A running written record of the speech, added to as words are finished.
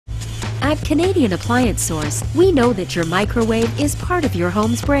At Canadian Appliance Source, we know that your microwave is part of your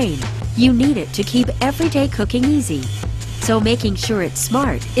home's brain. You need it to keep everyday cooking easy, so making sure it's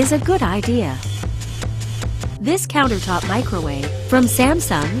smart is a good idea. This countertop microwave from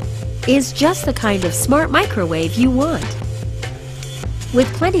Samsung is just the kind of smart microwave you want. With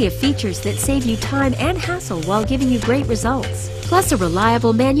plenty of features that save you time and hassle while giving you great results, plus a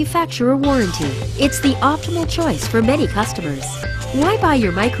reliable manufacturer warranty, it's the optimal choice for many customers. Why buy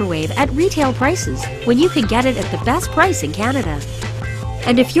your microwave at retail prices when you can get it at the best price in Canada?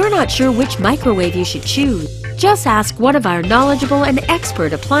 And if you're not sure which microwave you should choose, just ask one of our knowledgeable and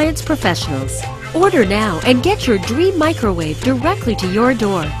expert appliance professionals. Order now and get your dream microwave directly to your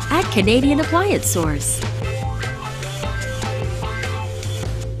door at Canadian Appliance Source.